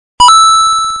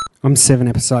I'm 7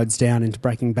 episodes down into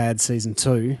Breaking Bad Season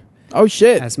 2, Oh,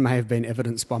 shit. as may have been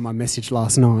evidenced by my message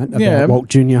last night about Walt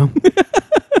Jr.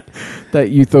 That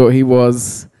you thought he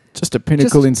was just a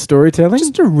pinnacle in storytelling?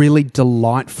 Just a really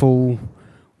delightful,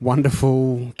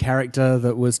 wonderful character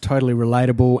that was totally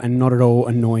relatable and not at all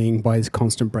annoying by his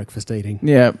constant breakfast eating.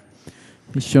 Yeah.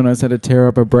 He sure knows how to tear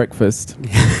up a breakfast.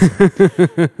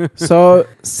 So,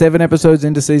 7 episodes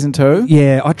into Season 2?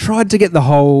 Yeah, I tried to get the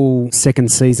whole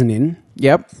second season in.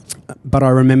 Yep. But I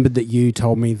remembered that you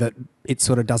told me that it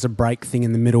sort of does a break thing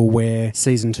in the middle where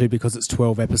Season 2, because it's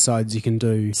 12 episodes, you can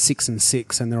do 6 and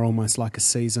 6 and they're almost like a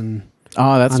season.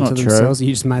 Oh, that's not themselves. true.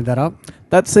 You just made that up?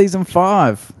 That's Season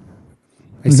 5.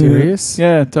 Are you serious?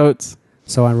 Yeah, totes.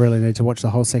 So I really need to watch the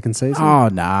whole second season? Oh,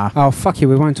 nah. Oh, fuck you.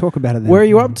 We won't talk about it then. Where are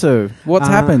you up to? What's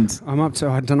happened? I'm up to,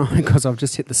 I don't know, because I've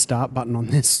just hit the start button on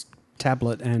this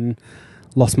tablet and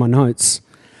lost my notes.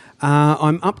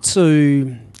 I'm up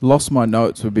to... Lost My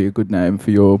Notes would be a good name for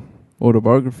your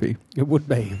autobiography. It would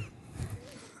be.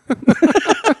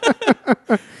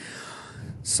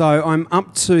 So I'm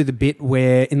up to the bit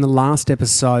where in the last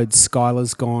episode,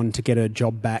 Skylar's gone to get her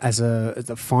job back as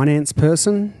a finance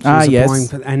person. She was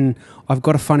yes. And I've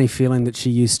got a funny feeling that she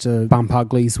used to bump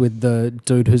uglies with the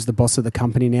dude who's the boss of the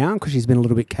company now, because she's been a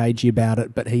little bit cagey about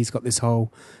it, but he's got this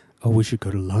whole, oh, we should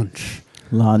go to lunch.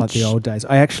 Like the old days.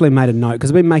 I actually made a note,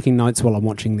 because I've been making notes while I'm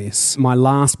watching this. My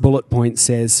last bullet point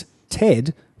says,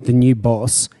 Ted, the new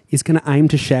boss, is going to aim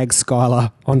to shag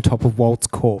Skylar on top of Walt's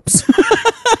corpse.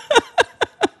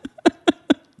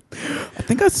 I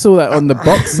think I saw that on the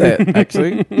box set,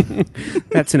 actually.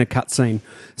 That's in a cutscene.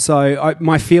 So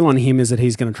my feel on him is that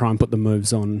he's going to try and put the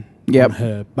moves on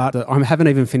her. But I haven't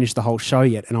even finished the whole show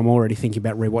yet, and I'm already thinking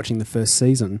about rewatching the first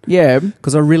season. Yeah.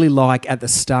 Because I really like at the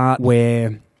start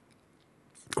where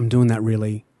I'm doing that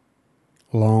really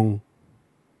long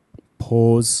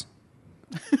pause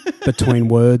between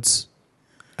words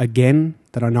again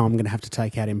that I know I'm going to have to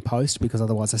take out in post, because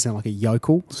otherwise I sound like a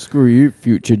yokel. Screw you,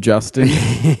 future Justin.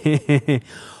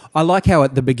 I like how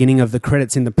at the beginning of the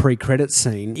credits, in the pre-credits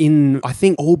scene, in I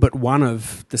think all but one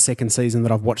of the second season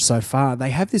that I've watched so far, they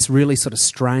have this really sort of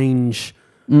strange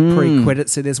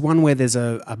pre-credits. So there's one where there's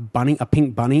a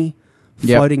pink bunny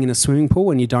floating in a swimming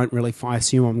pool, and you don't really, I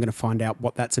assume I'm going to find out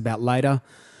what that's about later.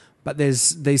 But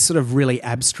there's these sort of really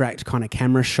abstract kind of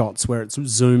camera shots where it's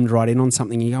zoomed right in on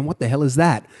something. You go, what the hell is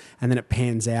that? And then it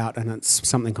pans out and it's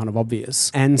something kind of obvious.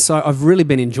 And so I've really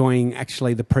been enjoying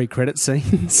actually the pre-credit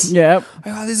scenes. Yeah.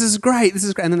 Oh, this is great.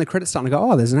 And then the credits start and I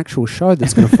go, oh, there's an actual show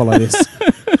that's going to follow this.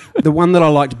 The one that I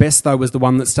liked best, though, was the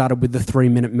one that started with the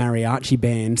 3-minute mariachi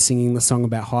band singing the song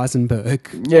about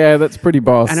Heisenberg. Yeah, that's pretty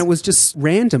boss. And it was just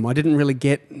random. I didn't really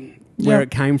get where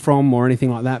it came from or anything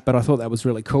like that, but I thought that was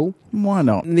really cool. Why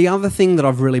not? And the other thing that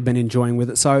I've really been enjoying with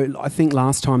it, so I think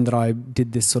last time that I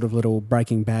did this sort of little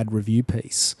Breaking Bad review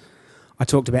piece, I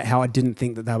talked about how I didn't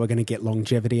think that they were going to get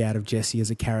longevity out of Jesse as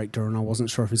a character, and I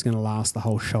wasn't sure if he was going to last the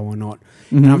whole show or not.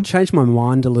 Mm-hmm. And I've changed my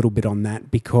mind a little bit on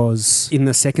that, because in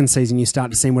the second season you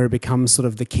start to see where he becomes sort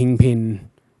of the kingpin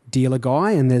dealer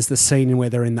guy, and there's the scene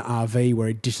where they're in the RV where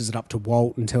he dishes it up to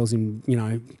Walt and tells him, you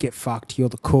know, get fucked, you're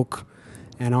the cook.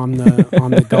 And I'm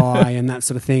the guy, and that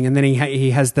sort of thing. And then he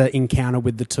has the encounter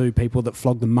with the two people that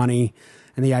flog the money,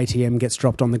 and the ATM gets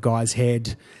dropped on the guy's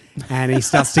head, and he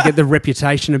starts to get the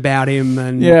reputation about him.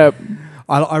 And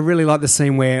I really like the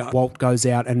scene where Walt goes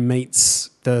out and meets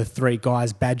the 3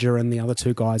 guys, Badger and the other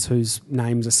 2 guys whose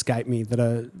names escape me, that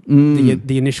are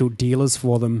the initial dealers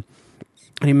for them.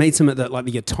 And he meets them at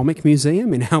the Atomic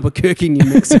Museum in Albuquerque, New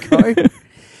Mexico,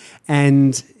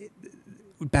 and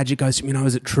Badger goes to him, you know,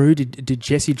 is it true? Did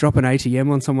Jesse drop an ATM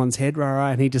on someone's head?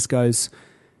 Right? And he just goes,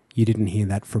 you didn't hear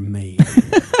that from me.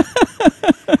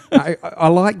 I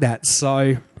like that.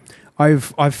 So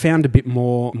I've found a bit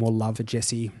more love for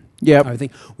Jesse. Yeah. I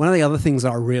think one of the other things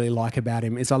that I really like about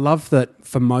him is I love that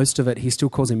for most of it he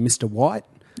still calls him Mr. White.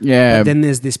 Yeah. But then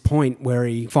there's this point where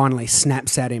he finally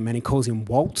snaps at him and he calls him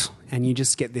Walt, and you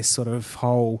just get this sort of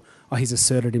whole, oh, he's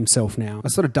asserted himself now. I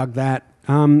sort of dug that.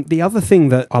 The other thing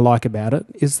that I like about it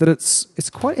is that it's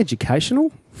quite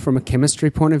educational from a chemistry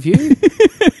point of view.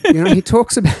 You know, he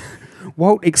talks about,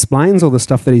 Walt explains all the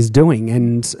stuff that he's doing,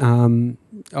 and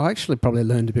I actually probably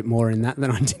learned a bit more in that than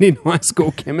I did in high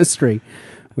school chemistry,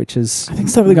 which is... I think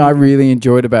something I really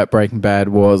enjoyed about Breaking Bad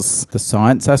was the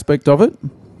science aspect of it.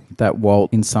 That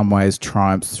Walt in some ways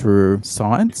triumphs through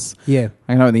science. Yeah.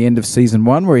 I know at the end of season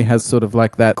 1 where he has sort of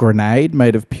like that grenade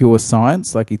made of pure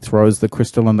science, like he throws the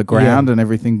crystal on the ground and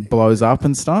everything blows up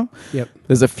and stuff. Yep.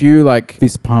 There's a few like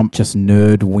fist pump just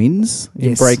nerd wins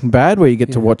in Breaking Bad where you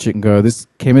get to watch it and go, this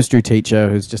chemistry teacher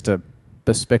who's just a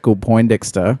bespectacled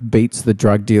Poindexter beats the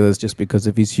drug dealers just because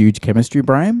of his huge chemistry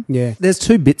brain. Yeah. There's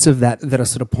two bits of that are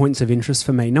sort of points of interest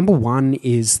for me. Number one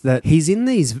is that he's in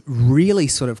these really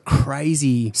sort of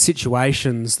crazy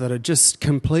situations that are just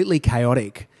completely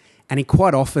chaotic. And he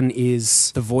quite often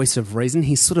is the voice of reason.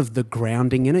 He's sort of the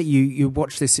grounding in it. You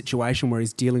watch this situation where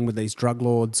he's dealing with these drug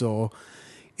lords, or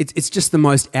it's just the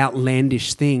most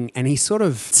outlandish thing, and he sort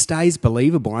of stays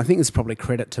believable. I think there's probably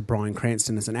credit to Bryan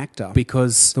Cranston as an actor,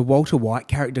 because the Walter White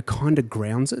character kind of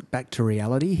grounds it back to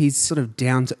reality. He's sort of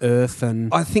down to earth,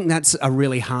 and I think that's a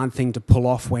really hard thing to pull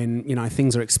off when, you know,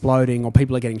 things are exploding or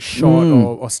people are getting shot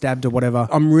or stabbed or whatever.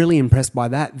 I'm really impressed by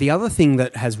that. The other thing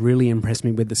that has really impressed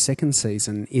me with the second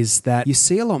season is that you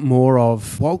see a lot more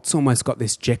of Walt's almost got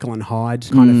this Jekyll and Hyde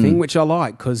kind of thing, which I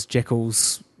like, because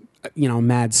Jekyll's, you know, a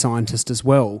mad scientist as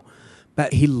well,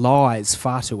 but he lies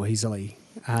far too easily.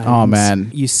 Oh,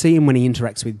 man. You see him when he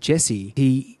interacts with Jesse.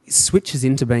 He switches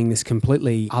into being this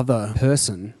completely other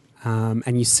person,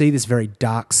 and you see this very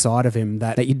dark side of him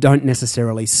that you don't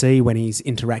necessarily see when he's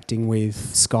interacting with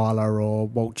Skylar or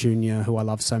Walt Jr., who I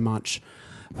love so much,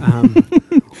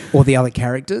 or the other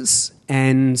characters.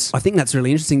 And I think that's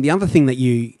really interesting. The other thing that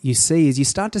you see is you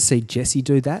start to see Jesse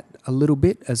do that a little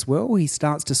bit as well. He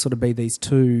starts to sort of be these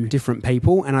two different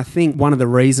people. And I think one of the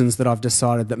reasons that I've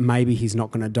decided that maybe he's not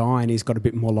going to die and he's got a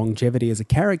bit more longevity as a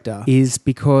character is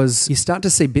because you start to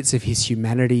see bits of his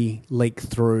humanity leak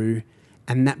through,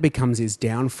 and that becomes his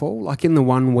downfall. Like in the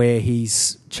one where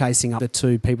he's chasing up the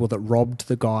two people that robbed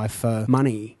the guy for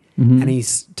money. And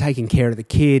he's taking care of the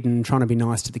kid and trying to be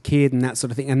nice to the kid and that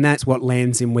sort of thing. And that's what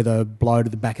lands him with a blow to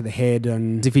the back of the head.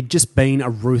 And if he'd just been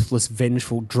a ruthless,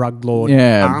 vengeful drug lord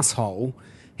asshole,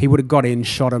 he would have got in,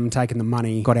 shot him, taken the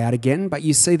money, got out again. But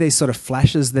you see these sort of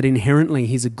flashes that inherently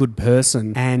he's a good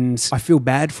person. And I feel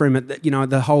bad for him at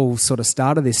the whole sort of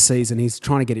start of this season. He's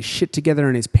trying to get his shit together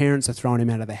and his parents are throwing him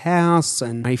out of the house.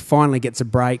 And he finally gets a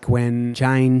break when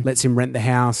Jane lets him rent the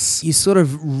house. You sort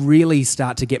of really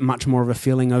start to get much more of a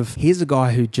feeling of, here's a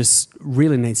guy who just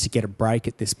really needs to get a break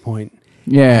at this point.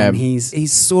 Yeah. And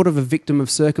he's sort of a victim of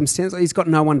circumstance. He's got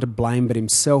no one to blame but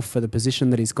himself for the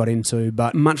position that he's got into,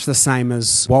 but much the same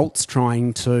as Walt's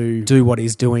trying to do what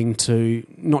he's doing to,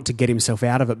 not to get himself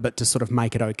out of it, but to sort of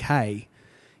make it okay.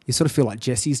 You sort of feel like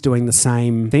Jesse's doing the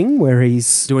same thing, where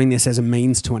he's doing this as a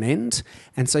means to an end.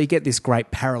 And so you get this great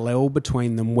parallel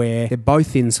between them where they're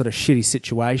both in sort of shitty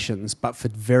situations, but for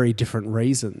very different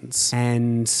reasons.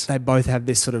 And they both have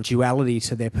this sort of duality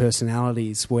to their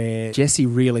personalities, where Jesse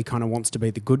really kind of wants to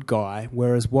be the good guy,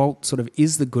 whereas Walt sort of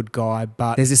is the good guy,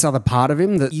 but there's this other part of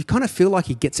him that you kind of feel like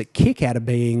he gets a kick out of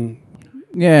being...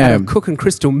 out of cooking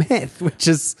crystal meth, which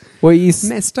is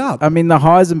messed up. I mean, the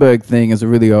Heisenberg thing is a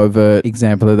really overt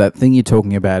example of that thing you're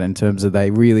talking about, in terms of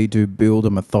they really do build a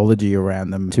mythology around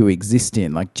them to exist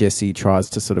in. Like Jesse tries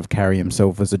to sort of carry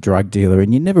himself as a drug dealer,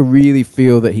 and you never really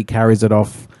feel that he carries it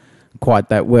off quite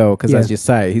that well, because as you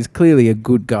say, he's clearly a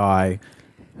good guy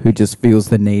who just feels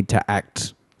the need to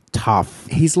act tough.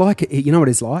 He's like, you know what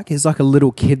he's like? He's like a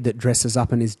little kid that dresses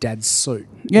up in his dad's suit.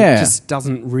 Yeah. It just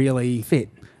doesn't really fit.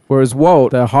 Whereas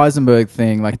Walt, the Heisenberg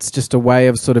thing, like, it's just a way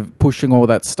of sort of pushing all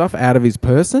that stuff out of his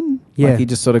person. Yeah. Like, he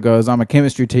just sort of goes, I'm a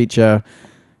chemistry teacher.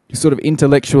 He sort of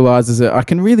intellectualizes it. I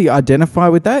can really identify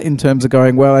with that in terms of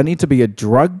going, well, I need to be a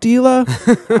drug dealer.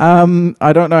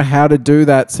 I don't know how to do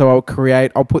that, so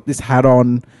I'll put this hat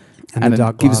on, and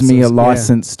it gives me a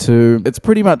license to... It's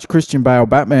pretty much Christian Bale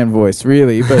Batman voice,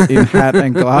 really, but in hat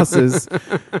and glasses.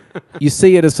 You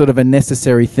see it as sort of a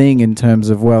necessary thing in terms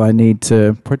of, well, I need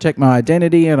to protect my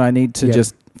identity and I need to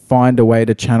just find a way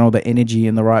to channel the energy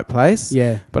in the right place.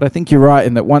 Yeah. But I think you're right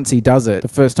in that once he does it, the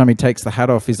first time he takes the hat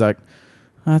off, he's like,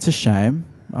 oh, it's a shame.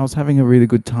 I was having a really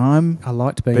good time. I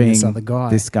liked being this other guy.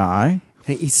 This guy.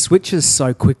 And he switches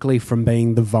so quickly from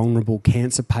being the vulnerable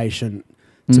cancer patient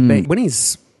to being... When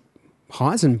he's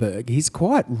Heisenberg, he's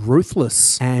quite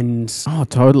ruthless and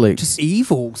totally just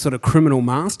evil, sort of criminal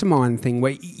mastermind thing,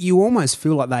 where you almost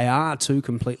feel like they are two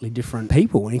completely different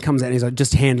people. And he comes out and he's like,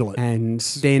 just handle it. And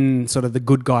then sort of the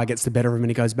good guy gets the better of him and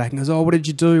he goes back and goes, oh, what did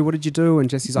you do? What did you do? And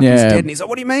Jesse's like, he's dead. And he's like,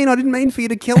 what do you mean? I didn't mean for you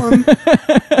to kill him.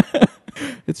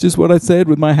 It's just what I said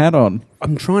with my hat on.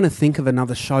 I'm trying to think of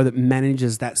another show that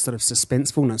manages that sort of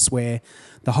suspensefulness, where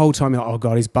the whole time you're like, oh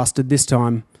God, he's busted this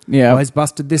time. Yeah. Oh, he's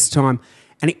busted this time.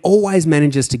 And he always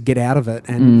manages to get out of it.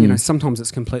 And, you know, sometimes it's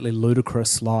completely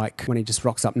ludicrous, like when he just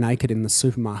rocks up naked in the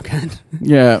supermarket.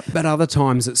 Yeah. But other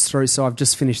times it's through. So I've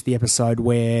just finished the episode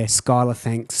where Skylar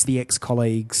thanks the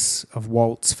ex-colleagues of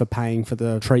Walt's for paying for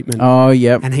the treatment. Oh,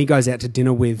 yep. And he goes out to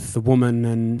dinner with the woman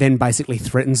and then basically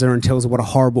threatens her and tells her what a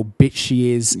horrible bitch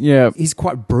she is. Yeah. He's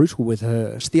quite brutal with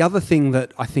her. The other thing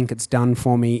that I think it's done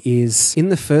for me is in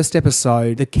the first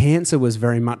episode, the cancer was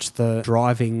very much the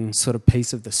driving sort of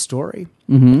piece of the story.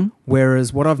 Mm-hmm.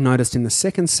 Whereas what I've noticed in the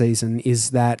second season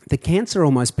is that the cancer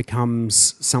almost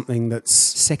becomes something that's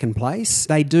second place.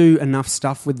 They do enough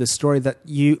stuff with the story that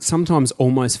you sometimes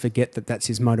almost forget that that's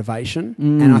his motivation.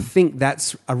 And I think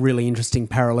that's a really interesting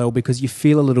parallel because you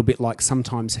feel a little bit like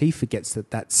sometimes he forgets that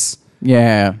that's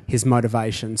his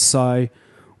motivation. So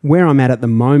where I'm at the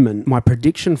moment, my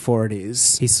prediction for it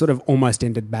is he's sort of almost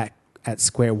ended back at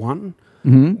square one.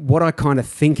 Mm-hmm. What I kind of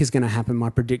think is going to happen, my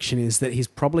prediction is that he's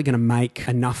probably going to make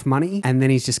enough money and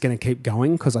then he's just going to keep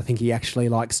going because I think he actually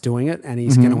likes doing it and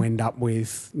he's going to end up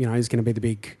with, you know, he's going to be the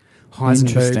big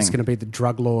Heisenberg's going to be the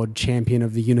drug lord champion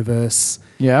of the universe.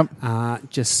 Yeah.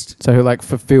 So he'll like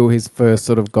fulfill his first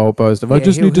sort of goalpost of I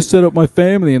just need to set up my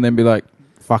family and then be like,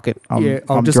 fuck it, I'll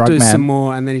just drug do man. some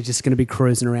more and then he's just going to be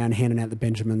cruising around handing out the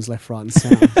Benjamins left, right and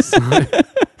centre. So.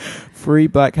 Free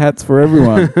black hats for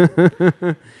everyone.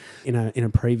 In a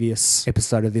previous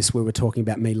episode of this, we were talking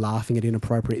about me laughing at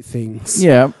inappropriate things.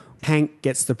 Yeah. Hank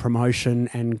gets the promotion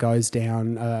and goes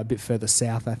down a bit further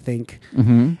south, I think.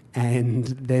 Mm-hmm. And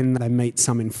then they meet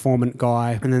some informant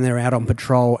guy and then they're out on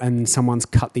patrol and someone's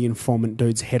cut the informant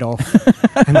dude's head off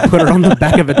and put it on the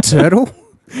back of a turtle.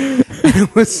 And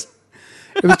it was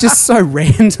just so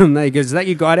random. They go, is that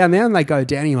your guy down there? And they go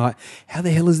down and you're like, how the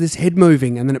hell is this head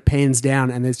moving? And then it pans down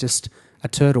and there's just a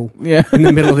turtle in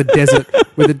the middle of the desert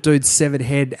with a dude's severed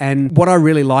head. And what I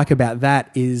really like about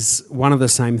that is one of the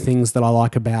same things that I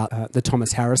like about the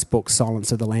Thomas Harris book,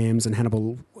 Silence of the Lambs and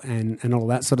Hannibal and all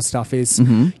that sort of stuff is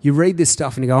you read this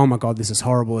stuff and you go, oh my God, this is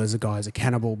horrible. There's a guy who's a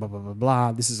cannibal, blah, blah, blah,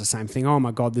 blah. This is the same thing. Oh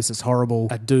my God, this is horrible.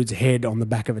 A dude's head on the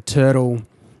back of a turtle.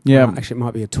 Yeah. Actually, it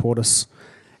might be a tortoise.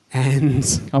 And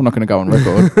I'm not going to go on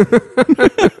record.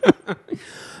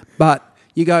 But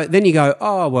you go,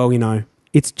 oh, well, you know,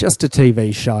 it's just a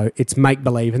TV show. It's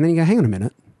make-believe. And then you go, hang on a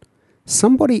minute.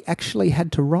 Somebody actually had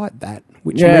to write that,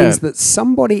 which means that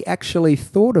somebody actually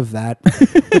thought of that,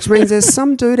 which means there's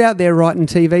some dude out there writing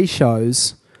TV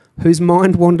shows whose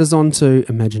mind wanders on to,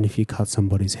 imagine if you cut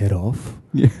somebody's head off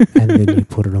and then you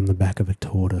put it on the back of a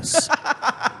tortoise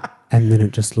and then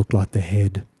it just looked like the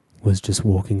head was just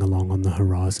walking along on the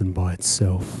horizon by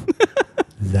itself.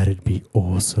 That'd be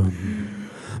awesome.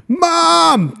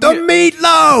 Mom, the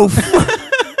meatloaf!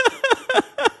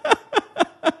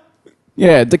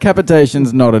 Yeah,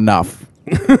 decapitation's not enough.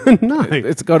 No.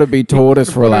 It's got to be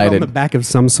tortoise related. On the back of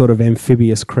some sort of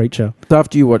amphibious creature. So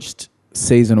after you watched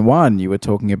season 1, you were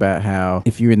talking about how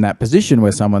if you're in that position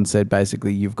where someone said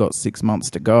basically you've got 6 months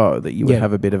to go, that you would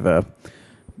have a bit of a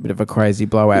crazy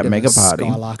blowout mega party.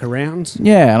 Skylark around.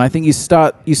 Yeah, and I think you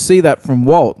see that from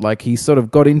Walt. Like he sort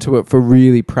of got into it for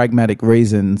really pragmatic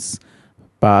reasons.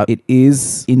 But it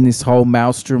is in this whole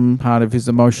maelstrom part of his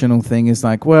emotional thing is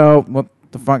like, well, what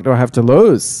the fuck do I have to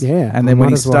lose? Yeah, and then when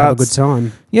he starts, have a good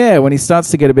time. Yeah, when he starts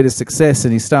to get a bit of success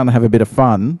and he's starting to have a bit of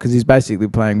fun because he's basically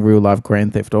playing real life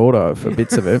Grand Theft Auto for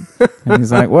bits of it, and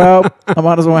he's like, well, I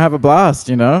might as well have a blast.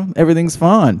 You know, everything's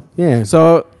fine. Yeah.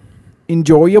 So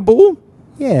enjoyable.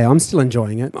 Yeah, I'm still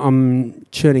enjoying it. I'm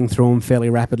churning through them fairly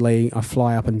rapidly. I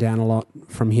fly up and down a lot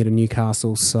from here to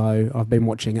Newcastle, so I've been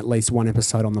watching at least one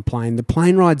episode on the plane. The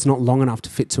plane ride's not long enough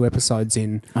to fit 2 episodes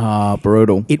in. Ah,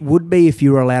 brutal. It would be if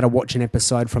you were allowed to watch an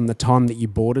episode from the time that you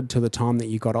boarded to the time that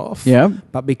you got off. Yeah.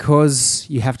 But because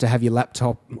you have to have your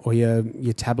laptop or your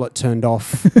tablet turned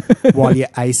off while you're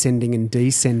ascending and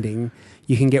descending,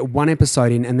 you can get 1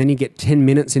 episode in and then you get 10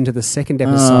 minutes into the second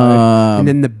episode and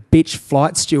then the bitch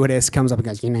flight stewardess comes up and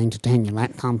goes, you need to turn your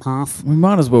laptop off. We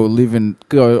might as well live and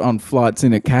go on flights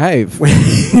in a cave.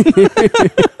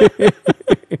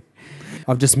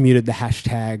 I've just muted the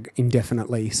hashtag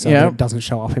indefinitely so that it doesn't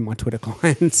show up in my Twitter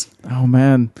clients. Oh,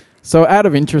 man. So out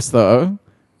of interest, though,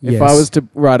 if I was to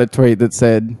write a tweet that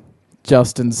said,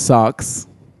 Justin sucks,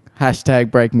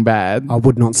 hashtag Breaking Bad. I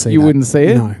would not see You that. wouldn't see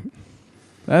it? No.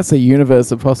 That's a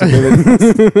universe of possibilities. I'm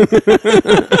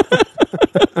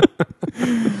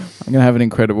going to have an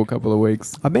incredible couple of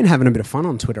weeks. I've been having a bit of fun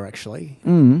on Twitter, actually.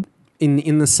 Mm.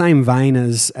 In the same vein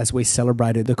as we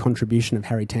celebrated the contribution of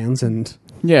Harry Townsend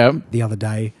the other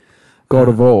day. God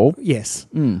of all. Yes.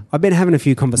 Mm. I've been having a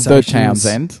few conversations. The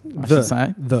Townsend, I should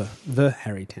say. The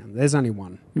Harry Townsend. There's only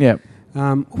one. Yeah.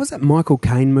 What was that Michael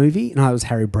Caine movie? No, it was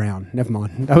Harry Brown. Never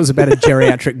mind. That was about a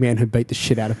geriatric man who beat the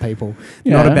shit out of people.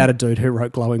 Not Yeah. about a dude who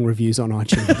wrote glowing reviews on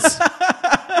iTunes.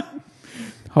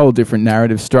 Whole different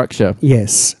narrative structure.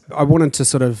 Yes. I wanted to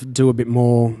sort of do a bit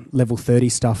more level 30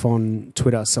 stuff on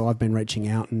Twitter, so I've been reaching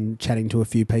out and chatting to a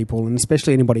few people, and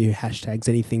especially anybody who hashtags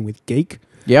anything with geek.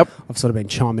 Yep. I've sort of been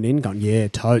chiming in, going, yeah,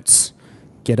 totes.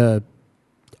 Get a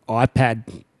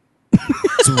iPad.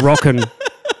 It's rocking.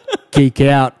 Geek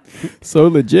out. So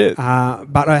legit.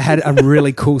 But I had a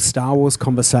really cool Star Wars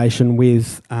conversation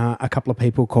with a couple of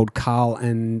people called Carl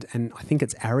and I think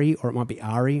it's Ari, or it might be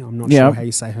Ari. I'm not sure how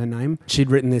you say her name. She'd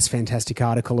written this fantastic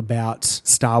article about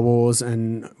Star Wars,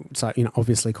 and so,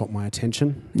 obviously caught my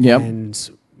attention. Yep. And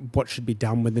what should be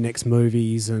done with the next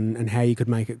movies, and how you could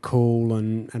make it cool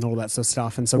and all that sort of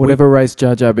stuff. And so Whatever race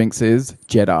Jar Jar Binks is,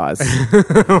 Jedis.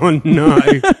 oh no.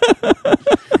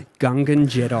 Gungan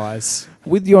Jedis.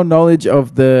 With your knowledge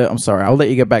of I'm sorry, I'll let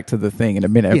you get back to the thing in a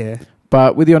minute. Yeah.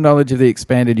 But with your knowledge of the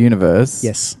expanded universe,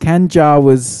 Yes. can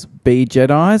Jawas be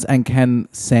Jedis and can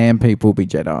Sam people be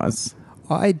Jedis?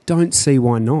 I don't see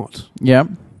why not. Yeah.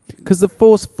 Because the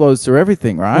Force flows through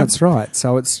everything, right? That's right.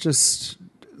 So it's just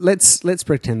let's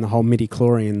pretend the whole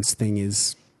midi-chlorians thing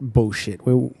is bullshit.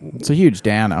 It's a huge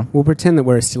downer. We'll pretend that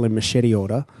we're still in machete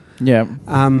order. Yeah.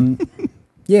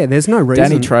 Yeah, there's no reason.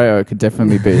 Danny Trejo could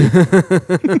definitely be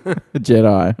a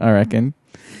Jedi, I reckon.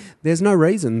 There's no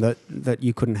reason that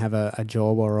you couldn't have a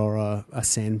job or a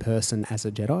sand person as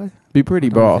a Jedi. Be pretty I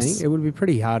don't boss. think. It would be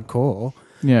pretty hardcore.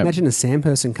 Yeah. Imagine a sand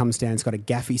person comes down, has got a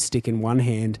gaffy stick in one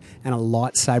hand and a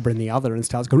lightsaber in the other, and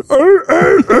starts going, oh,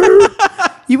 oh, oh.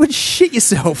 You would shit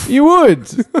yourself. You would.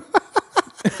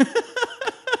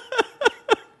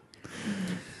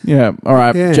 Yeah. All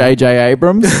right. Yeah. J.J.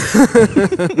 Abrams.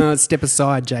 No, step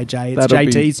aside, JJ. It's That'll be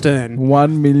JT's turn.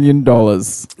 $1 million.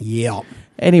 Yeah.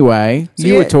 Anyway, So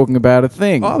you were yeah. talking about a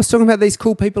thing. I was talking about these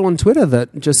cool people on Twitter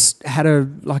that just had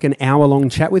an hour-long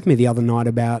chat with me the other night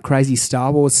about crazy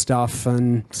Star Wars stuff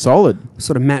and Solid.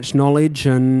 sort of matched knowledge,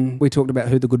 and we talked about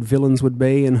who the good villains would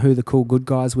be and who the cool good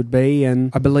guys would be, and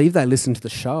I believe they listened to the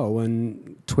show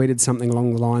and tweeted something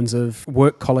along the lines of,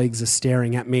 work colleagues are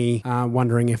staring at me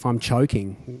wondering if I'm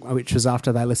choking, which was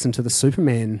after they listened to the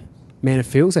Superman Man of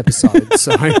Feels episode.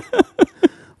 So I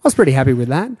was pretty happy with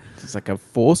that. It's like a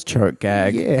force choke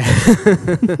gag. Yeah.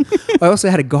 I also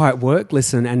had a guy at work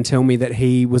listen and tell me that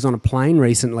he was on a plane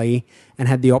recently and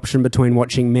had the option between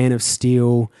watching Man of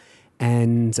Steel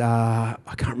and I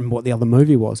can't remember what the other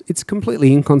movie was. It's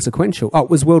completely inconsequential. Oh, it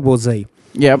was World War Z.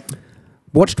 Yep.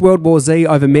 Watched World War Z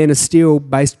over Man of Steel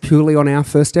based purely on our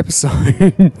first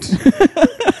episode.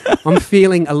 I'm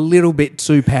feeling a little bit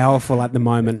too powerful at the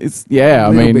moment. I a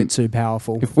little mean, bit too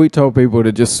powerful. if we told people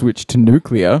to just switch to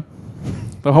nuclear,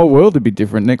 the whole world would be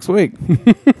different next week.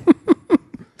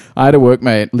 I had a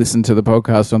workmate listen to the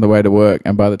podcast on the way to work,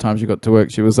 and by the time she got to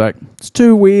work, she was like, "It's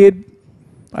too weird.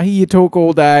 I hear you talk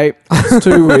all day. It's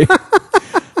too weird."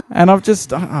 And I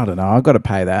don't know, I've got to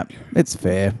pay that. It's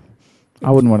fair.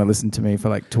 I wouldn't want to listen to me for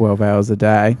like 12 hours a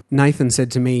day. Nathan said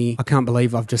to me, I can't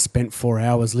believe I've just spent 4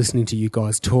 hours listening to you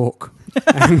guys talk.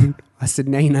 And I said,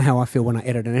 now you know how I feel when I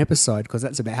edit an episode, because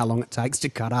that's about how long it takes to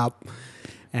cut up.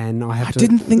 And I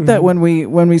didn't think that when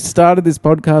we started this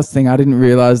podcast thing, I didn't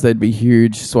realize there'd be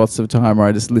huge swaths of time where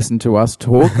I just listened to us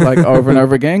talk like over and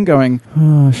over again, going,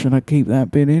 "Oh, should I keep that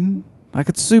bit in?" Like,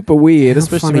 it's super weird. How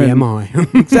especially funny when, am I?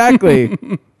 Exactly.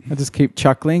 I just keep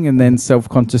chuckling and then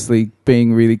self-consciously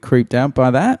being really creeped out by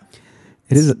that.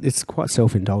 It's quite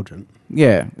self-indulgent.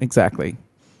 Yeah, exactly.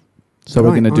 So But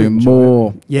we're going to I do enjoy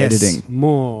more Yes, editing.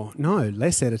 more. No,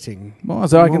 less editing. More,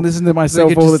 so I can More. listen to So myself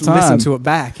you could all the just time. listen to it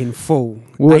back in full.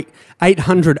 What-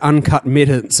 800 uncut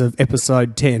minutes of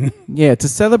episode 10. Yeah, to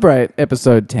celebrate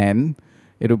episode 10,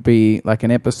 it'll be like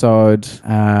an episode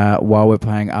while we're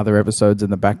playing other episodes in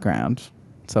the background.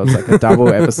 So it's like a double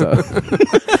episode.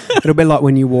 It'll be like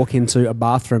when you walk into a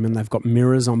bathroom and they've got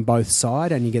mirrors on both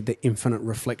sides and you get the infinite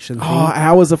reflection thing. Oh,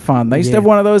 hours of fun. They used to Yeah. have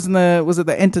one of those in the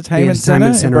Entertainment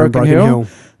Center Centre in Broken Hill?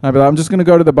 I'd be like, I'm just going to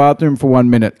go to the bathroom for 1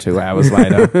 minute, 2 hours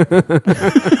later.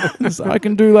 So I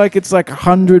can do it's like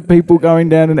 100 people going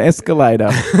down an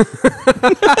escalator.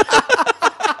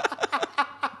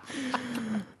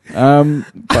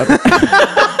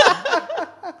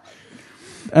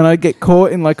 And I get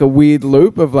caught in like a weird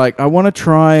loop of like, I want to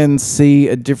try and see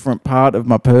a different part of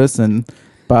my person,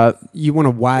 but You want to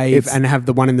wave It's- and have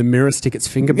the one in the mirror stick its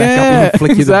finger back up and flick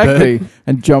you the exactly, bird.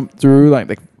 and jump through like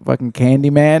the fucking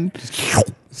Candyman.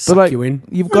 Suck like, you in.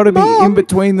 You've got to be Mom, in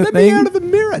between the let me out thing. of the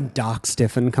mirror. And Dark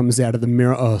Stefan comes out of the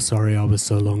mirror. Oh, sorry, I was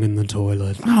so long in the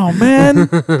toilet. Oh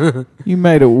man, you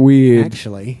made it weird.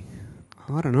 Actually,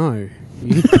 I don't know.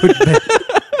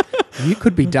 You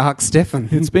could be Dark Stefan.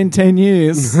 It's been 10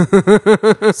 years.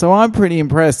 So I'm pretty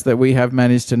impressed that we have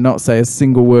managed to not say a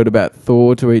single word about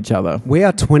Thor to each other. We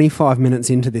are 25 minutes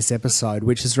into this episode,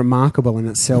 which is remarkable in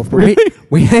itself. Really?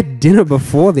 We had dinner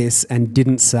before this and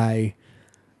didn't say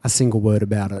a single word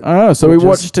about it. Oh, so we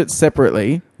watched it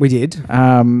separately. We did.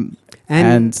 And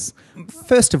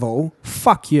First of all,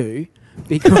 fuck you,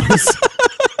 because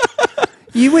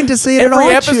you went to see it every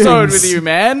at iTunes. episode with you,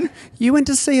 man. You went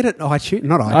to see it at iTunes,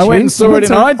 not iTunes. I went and saw You it in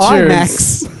to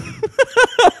iTunes.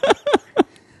 IMAX.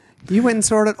 You went and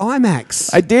saw it at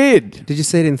IMAX. I did. Did you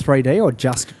see it in 3D or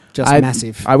just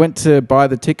massive? I went to buy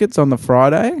the tickets on the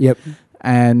Friday. Yep.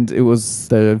 And it was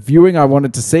the viewing I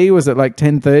wanted to see was at like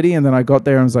 10:30, and then I got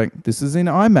there and was like, this is in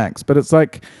IMAX, but it's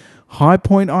like High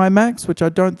Point IMAX, which I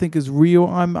don't think is real.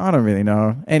 I don't really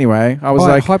know. Anyway, I was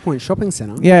like, High Point Shopping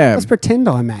Centre. yeah, Let's pretend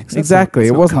IMAX. That's exactly.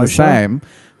 It wasn't the same,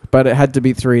 but it had to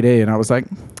be 3D, and I was like,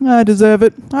 I deserve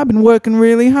it. I've been working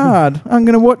really hard. I'm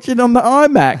going to watch it on the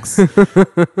IMAX.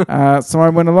 So I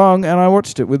went along and I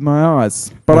watched it with my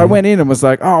eyes. But I went in and was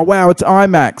like, oh, wow, it's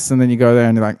IMAX. And then you go there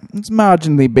and you're like, it's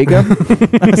marginally bigger,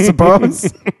 I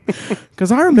suppose.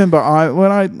 Because I remember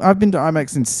I've been to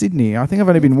IMAX in Sydney. I think I've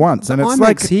only been once. And it's IMAX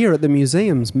like here at the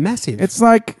museum's massive. It's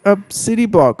like a city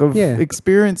block of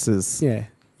experiences. Yeah.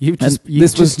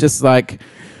 This was just like,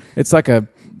 it's like a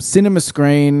cinema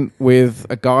screen with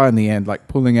a guy on the end like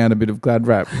pulling out a bit of Glad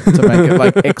wrap to make it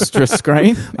like extra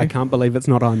screen. I can't believe it's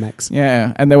not IMAX.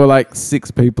 Yeah, and there were like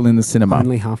 6 people in the cinema.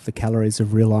 Only half the calories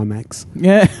of real IMAX.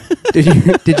 Yeah.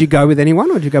 Did you go with anyone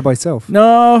or did you go by yourself?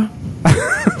 No.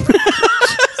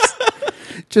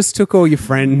 Just took all your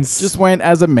friends. Just went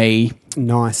as a me.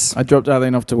 Nice. I dropped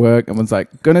Eileen off to work and was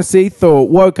like, gonna see Thor.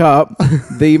 Woke up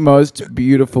the most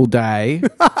beautiful day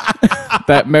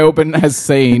that Melbourne has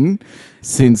seen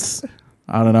since,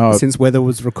 I don't know. Since weather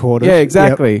was recorded. Yeah,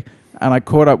 exactly. Yep. And I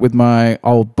caught up with my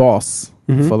old boss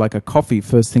for like a coffee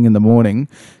first thing in the morning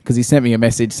because he sent me a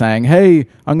message saying, hey,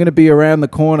 I'm going to be around the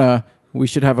corner. We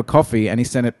should have a coffee. And he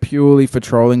sent it purely for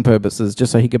trolling purposes,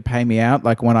 just so he could pay me out.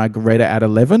 Like when I read it at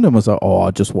 11 and was like, oh,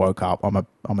 I just woke up.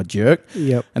 I'm a jerk.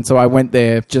 Yep. And so I went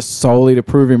there just solely to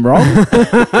prove him wrong.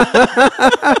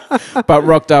 But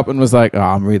rocked up and was like, oh,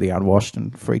 I'm really unwashed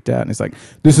and freaked out. And he's like,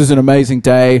 this is an amazing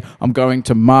day. I'm going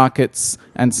to markets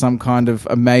and some kind of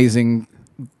amazing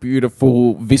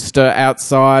beautiful vista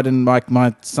outside, and like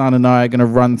my son and I are going to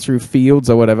run through fields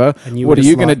or whatever. What are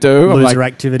you going to do? Loser I'm like,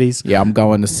 activities. Yeah, I'm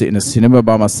going to sit in a cinema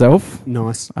by myself.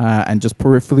 Nice. And just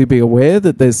peripherally be aware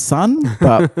that there's sun,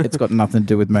 but it's got nothing to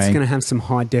do with me. It's going to have some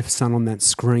high def sun on that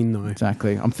screen though.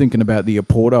 Exactly. I'm thinking about the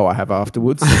Oporto I have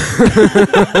afterwards.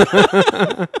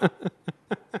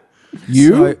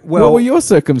 What were your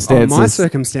circumstances? My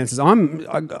circumstances.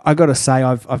 I got to say,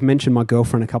 I've mentioned my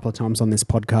girlfriend a couple of times on this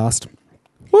podcast.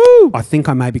 Woo! I think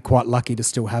I may be quite lucky to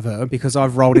still have her because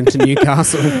I've rolled into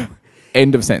Newcastle.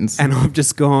 End of sentence. And I've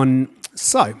just gone,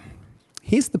 so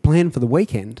here's the plan for the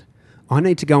weekend. I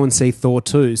need to go and see Thor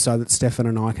 2 so that Stefan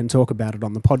and I can talk about it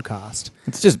on the podcast.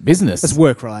 It's just business. It's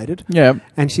work related. Yeah.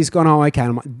 And she's gone, oh, okay.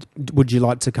 I'm like, would you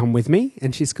like to come with me?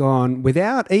 And she's gone,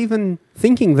 without even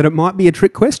thinking that it might be a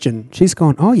trick question, she's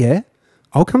gone, oh, yeah,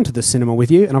 I'll come to the cinema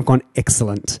with you. And I've gone,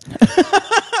 excellent.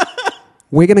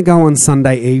 We're going to go on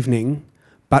Sunday evening.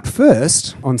 But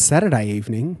first, on Saturday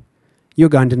evening, you're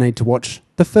going to need to watch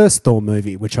the first Thor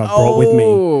movie, which I brought with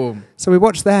me. So we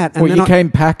watched that. And well, you came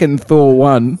packing Thor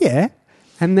 1. Yeah.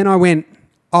 And then I went,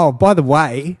 oh, by the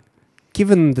way,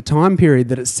 given the time period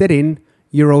that it's set in,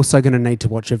 you're also going to need to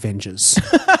watch Avengers.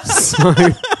 So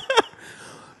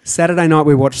Saturday night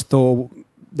we watched Thor,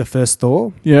 the first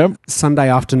Thor. Yeah. Sunday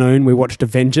afternoon we watched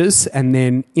Avengers, and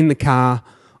then in the car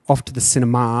off to the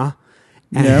cinema.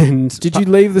 And did you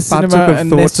leave the cinema and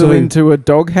nestle into a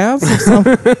doghouse or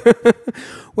something?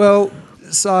 Well,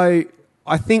 so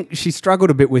I think she struggled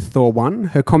a bit with Thor 1.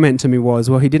 Her comment to me was,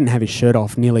 well, he didn't have his shirt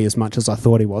off nearly as much as I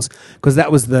thought he was, because that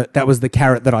was the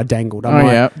carrot that I dangled. I'm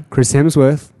like, Chris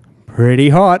Hemsworth, pretty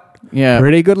hot. Yeah.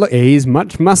 Pretty good look. He's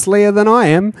much musclier than I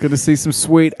am. Good to see some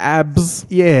sweet abs.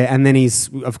 Yeah, and then he's,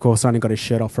 of course, only got his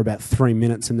shirt off for about 3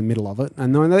 minutes in the middle of it.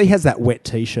 And then he has that wet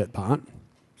T-shirt part.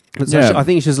 So I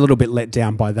think she's a little bit let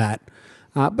down by that.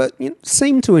 But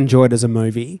seemed to enjoy it as a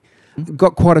movie.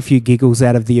 Got quite a few giggles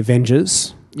out of the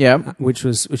Avengers. Yeah. Which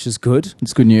is good.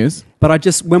 It's good news. But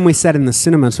when we sat in the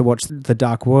cinema to watch The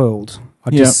Dark World, I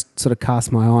just sort of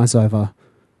cast my eyes over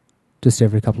just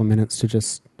every couple of minutes to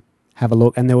just have a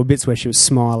look. And there were bits where she was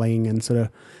smiling and sort of,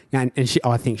 and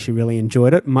I think she really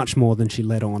enjoyed it much more than she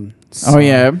let on.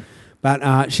 So,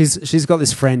 But she's got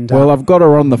this friend. Well, I've got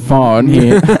her on the phone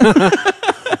here.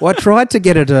 Well, I tried to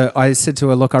get her to. I said to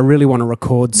her, "Look, I really want to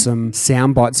record some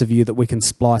sound bites of you that we can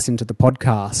splice into the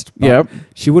podcast." But Yep.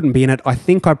 she wouldn't be in it. I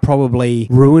think I probably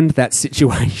ruined that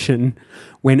situation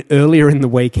when earlier in the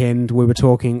weekend we were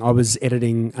talking. I was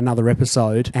editing another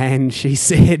episode, and she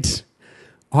said,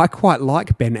 "I quite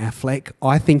like Ben Affleck.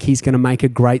 I think he's going to make a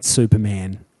great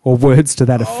Superman," or words to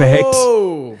that effect.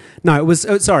 Oh. No, it was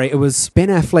it was Ben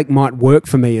Affleck might work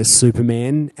for me as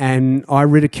Superman, and I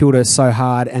ridiculed her so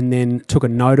hard and then took a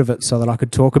note of it so that I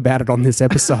could talk about it on this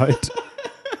episode.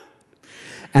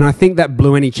 And I think that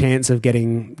blew any chance of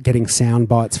getting sound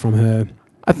bites from her.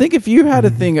 I think if you had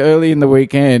a thing early in the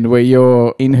weekend where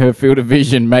you're in her field of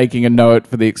vision making a note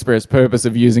for the express purpose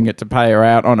of using it to pay her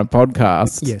out on a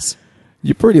podcast, Yes.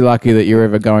 you're pretty lucky that you're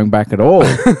ever going back at all.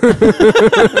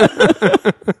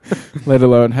 Let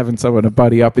alone having someone to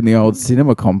buddy up in the old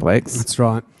cinema complex. That's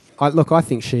right. I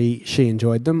think she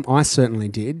enjoyed them. I certainly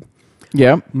did.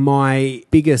 Yeah. My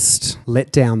biggest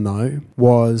letdown, though,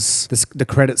 was the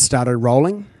credits started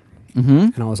rolling,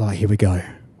 and I was like, here we go.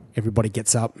 Everybody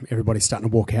gets up, everybody's starting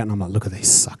to walk out, and I'm like, look at these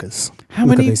suckers. How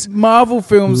many Marvel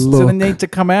films do they need to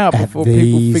come out before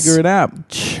people figure it out?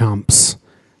 Chumps.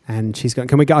 And she's going,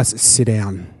 can we guys sit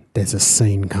down? There's a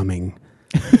scene coming.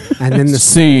 And then the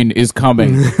scene is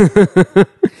coming.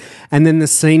 And then the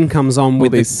scene comes on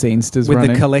with these scenesters with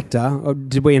running. the collector. Oh,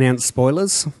 did we announce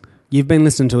spoilers? You've been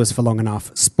listening to us for long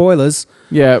enough. Spoilers.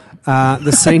 Yeah.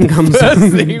 The scene comes First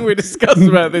on. thing we discussed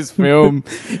about this film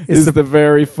is the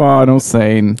very final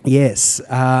scene. Yes.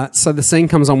 So the scene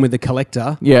comes on with the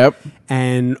collector. Yep.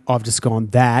 And I've just gone,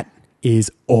 that is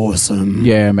awesome.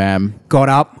 Yeah, ma'am. Got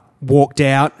up, walked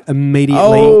out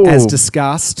immediately, Oh. as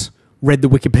discussed, read the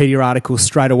Wikipedia article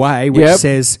straight away, which Yep.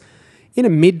 says, in a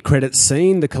mid-credit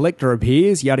scene, the collector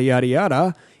appears, yada, yada,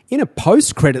 yada. In a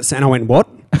post-credit scene, I went, what?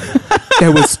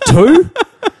 There was two?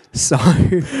 So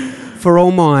for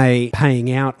all my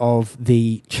paying out of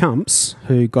the chumps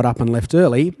who got up and left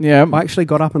early, Yeah. I actually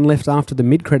got up and left after the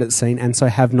mid-credit scene, and so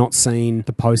have not seen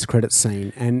the post-credit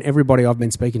scene. And everybody I've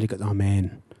been speaking to goes, oh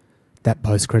man, that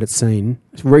post-credit scene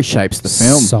It reshapes the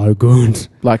film. so good.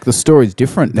 Like, the story's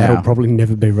different now. That'll probably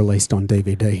never be released on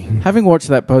DVD. Having watched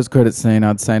that post-credit scene,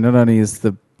 I'd say not only is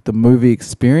the movie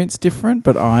experience different,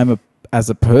 but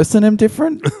as a person am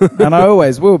different. And I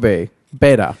always will be.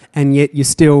 Better. And yet you're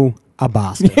still a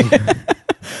bastard.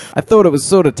 I thought it was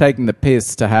sort of taking the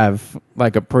piss to have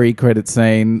like a pre-credit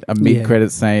scene, a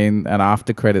mid-credit scene, an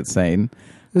after-credit scene.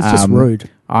 It's just rude.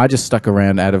 I just stuck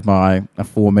around out of my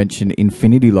aforementioned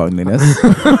infinity loneliness.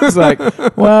 I was like,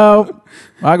 well,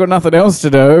 I got nothing else to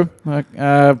do. Like,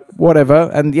 whatever.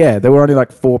 And yeah, there were only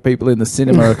like 4 people in the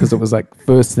cinema because it was like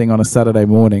first thing on a Saturday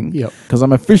morning. Yep. Because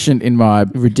I'm efficient in my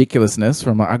ridiculousness.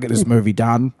 From like, I get this movie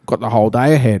done, got the whole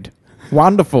day ahead.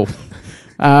 Wonderful.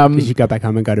 Did you go back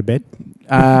home and go to bed?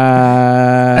 No.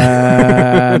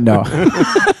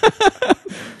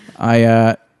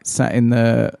 I sat in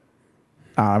the...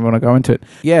 I want to go into it.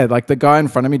 Yeah, like the guy in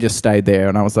front of me just stayed there,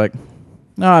 and I was like,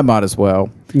 no, I might as well.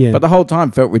 Yeah. But the whole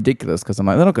time felt ridiculous because I'm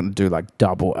like, they're not going to do like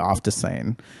double after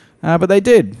scene. But they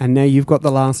did. And now you've got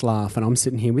the last laugh, and I'm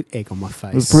sitting here with egg on my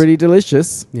face. It was pretty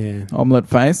delicious. Yeah. Omelette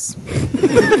face.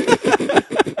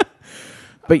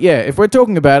 But yeah, if we're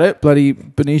talking about it, bloody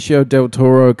Benicio del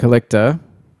Toro collector,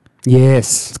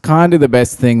 Yes. it's kind of the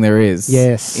best thing there is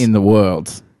Yes. in the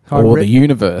world. I Or read- the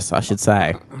universe, I should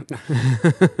say.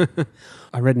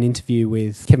 I read an interview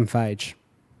with Kevin Feige.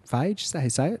 Feige? Is that how you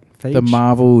say it? Feige? The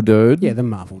Marvel dude. Yeah, the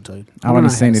Marvel dude. I've don't only know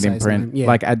seen how it to in say his print, name. Yeah.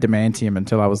 like Adamantium,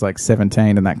 until I was like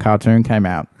 17 and that cartoon came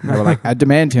out. They were like,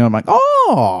 Adamantium. I'm like,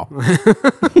 oh!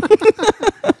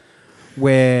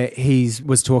 Where he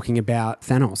was talking about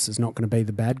Thanos is not going to be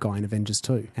the bad guy in Avengers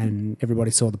 2. And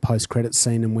everybody saw the post-credits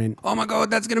scene and went, oh my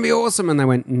God, that's going to be awesome. And they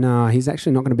went, no, he's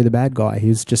actually not going to be the bad guy.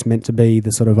 He's just meant to be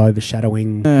the sort of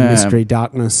overshadowing mystery,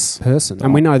 darkness person.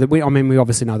 And we know that, we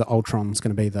obviously know that Ultron's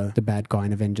going to be the bad guy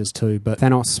in Avengers 2, but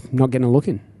Thanos not getting a look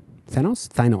in.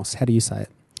 Thanos, how do you say it?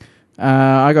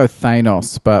 I go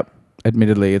Thanos, but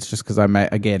admittedly, it's just because I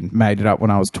made it up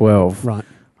when I was 12. Right.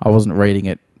 I wasn't reading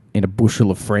it in a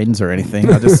bushel of friends or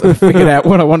anything. I just figured out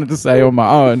what I wanted to say on my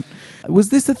own. Was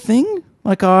this a thing?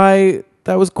 Like that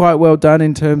was quite well done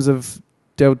in terms of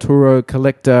Del Toro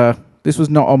collector. This was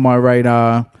not on my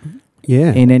radar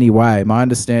Yeah. in any way. My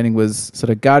understanding was sort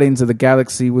of Guardians of the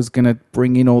Galaxy was going to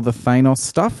bring in all the Thanos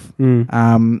stuff.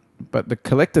 But the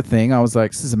collector thing, I was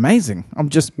like, this is amazing. I'm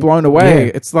just blown away.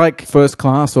 Yeah. It's like First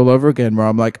Class all over again, where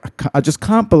I'm like, I just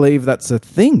can't believe that's a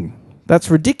thing. That's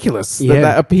ridiculous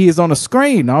that appears on a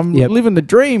screen. I'm living the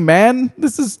dream, man.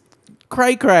 This is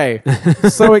cray-cray.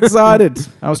 So excited.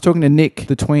 I was talking to Nick,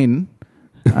 the twin,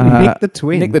 Nick the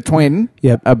twin. Nick the twin,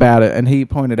 Yep. about it, and he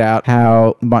pointed out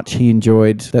how much he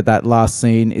enjoyed that last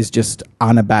scene is just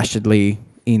unabashedly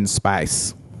in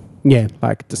space. Yeah.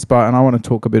 Like, despite, and I want to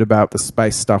talk a bit about the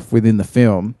space stuff within the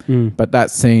film, but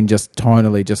that scene just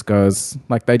tonally just goes,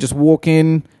 like, they just walk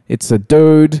in, it's a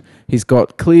dude, he's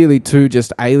got clearly two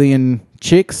just alien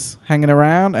chicks hanging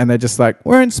around, and they're just like,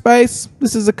 we're in space,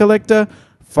 this is a collector,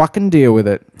 fucking deal with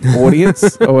it,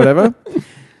 audience, or whatever.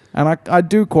 And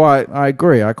I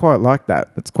agree, I quite like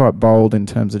that. It's quite bold in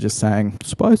terms of just saying,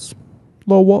 space,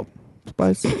 low what,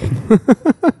 space.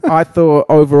 I thought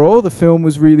overall the film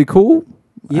was really cool.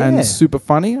 Yeah. And super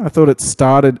funny. I thought it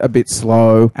started a bit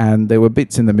slow, and there were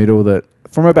bits in the middle that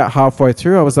from about halfway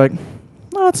through I was like,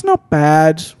 no, it's not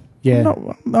bad. Yeah.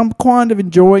 I'm kind of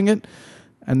enjoying it.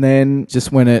 And then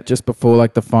just before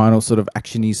like the final sort of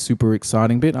actiony super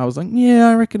exciting bit, I was like, yeah,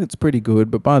 I reckon it's pretty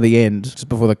good. But by the end, just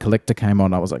before the collector came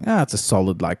on, I was like, it's a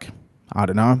solid, like, I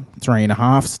don't know,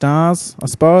 3.5 stars, I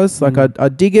suppose. Like, I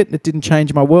dig it. It didn't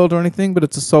change my world or anything, but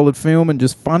it's a solid film and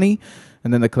just funny.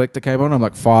 And then the collector came on. I'm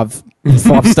like, 5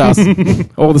 stars.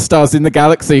 All the stars in the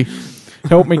galaxy.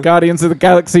 Help me, Guardians of the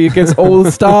Galaxy, against all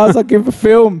the stars I give a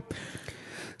film.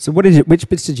 So which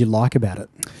bits did you like about it?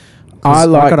 I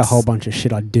got a whole bunch of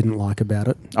shit I didn't like about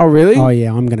it. Oh, really? Oh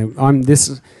yeah,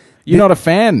 You're not a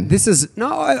fan?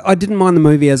 I didn't mind the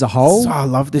movie as a whole. So I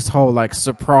love this whole like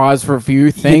surprise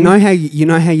review thing. You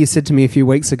know how you said to me a few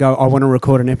weeks ago, I want to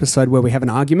record an episode where we have an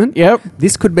argument? Yep.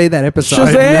 This could be that episode.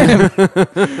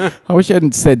 Shazam! I wish I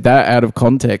hadn't said that out of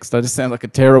context. I just sound like a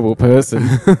terrible person.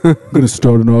 I'm going to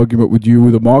start an argument with you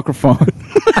with a microphone.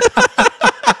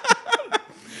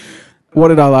 What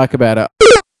did I like about it?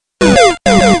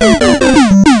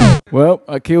 Well,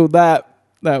 I killed that.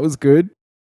 That was good.